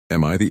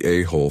Am I the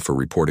a-hole for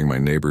reporting my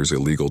neighbor's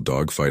illegal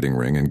dogfighting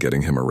ring and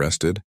getting him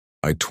arrested?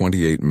 I,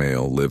 28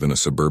 male, live in a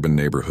suburban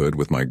neighborhood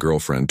with my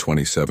girlfriend,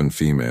 27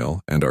 female,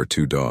 and our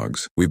 2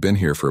 dogs. We've been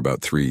here for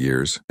about 3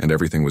 years, and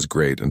everything was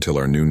great until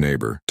our new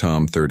neighbor,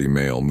 Tom, 30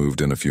 male, moved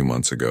in a few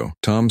months ago.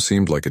 Tom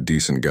seemed like a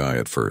decent guy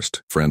at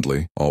first,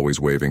 friendly, always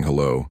waving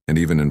hello, and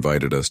even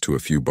invited us to a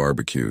few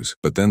barbecues.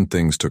 But then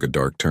things took a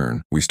dark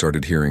turn. We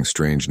started hearing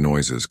strange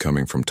noises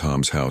coming from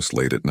Tom's house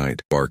late at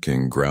night,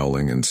 barking,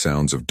 growling, and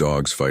sounds of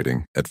dogs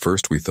fighting. At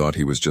first we thought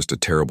he was just a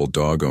terrible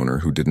dog owner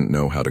who didn't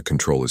know how to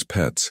control his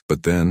pets,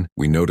 but then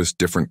we noticed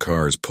different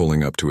cars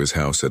pulling up to his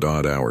house at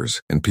odd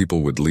hours, and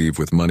people would leave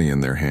with money in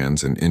their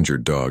hands and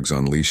injured dogs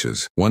on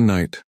leashes. One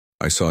night,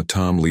 I saw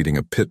Tom leading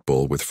a pit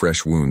bull with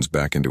fresh wounds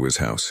back into his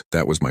house.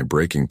 That was my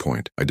breaking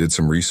point. I did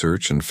some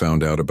research and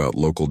found out about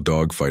local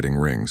dogfighting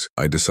rings.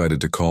 I decided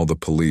to call the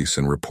police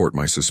and report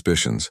my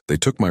suspicions. They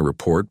took my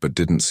report but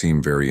didn't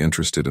seem very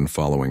interested in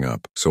following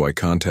up, so I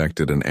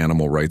contacted an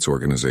animal rights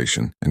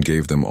organization and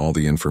gave them all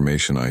the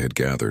information I had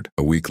gathered.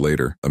 A week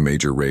later, a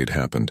major raid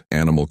happened.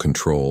 Animal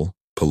control,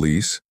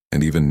 police,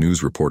 and even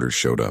news reporters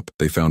showed up.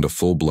 They found a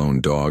full-blown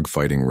dog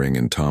fighting ring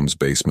in Tom's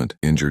basement,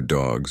 injured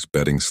dogs,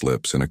 bedding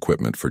slips, and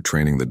equipment for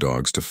training the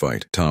dogs to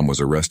fight. Tom was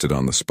arrested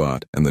on the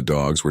spot, and the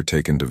dogs were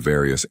taken to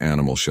various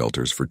animal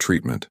shelters for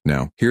treatment.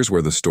 Now, here's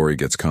where the story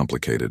gets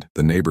complicated.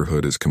 The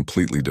neighborhood is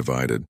completely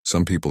divided.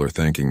 Some people are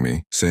thanking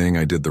me, saying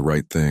I did the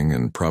right thing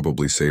and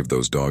probably saved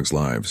those dogs'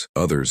 lives.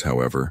 Others,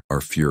 however, are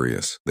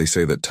furious. They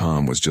say that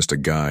Tom was just a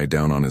guy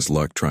down on his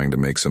luck trying to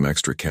make some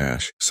extra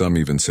cash. Some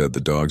even said the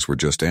dogs were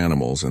just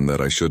animals and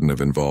that I shouldn't have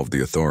involved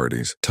the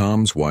authorities.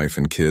 Tom's wife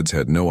and kids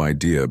had no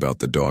idea about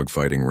the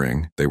dogfighting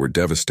ring. They were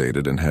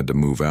devastated and had to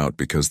move out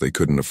because they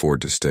couldn't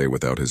afford to stay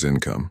without his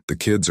income. The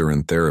kids are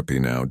in therapy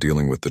now,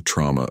 dealing with the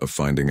trauma of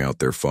finding out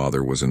their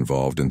father was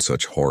involved in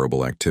such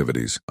horrible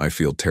activities. I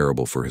feel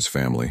terrible for his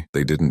family.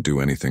 They didn't do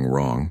anything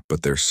wrong,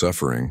 but they're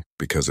suffering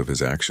because of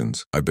his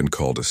actions. I've been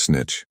called a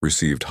snitch,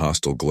 received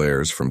hostile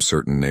glares from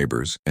certain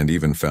neighbors, and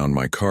even found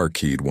my car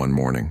keyed one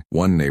morning.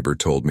 One neighbor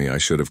told me I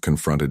should have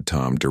confronted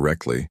Tom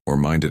directly or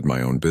minded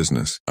my own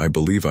business. I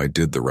believe I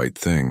did the right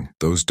thing.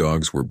 Those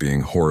dogs were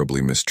being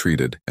horribly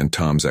mistreated, and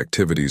Tom's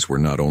activities were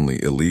not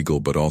only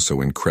illegal but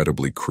also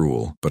incredibly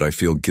cruel. But I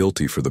feel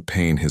guilty for the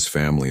pain his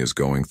family is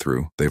going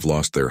through. They've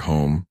lost their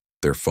home,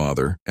 their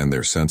father, and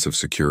their sense of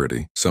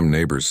security. Some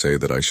neighbors say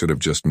that I should have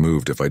just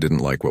moved if I didn't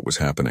like what was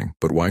happening.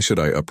 But why should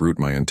I uproot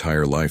my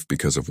entire life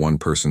because of one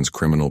person's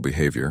criminal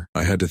behavior?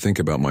 I had to think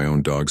about my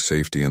own dog's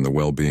safety and the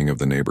well-being of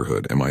the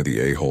neighborhood. Am I the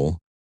a-hole?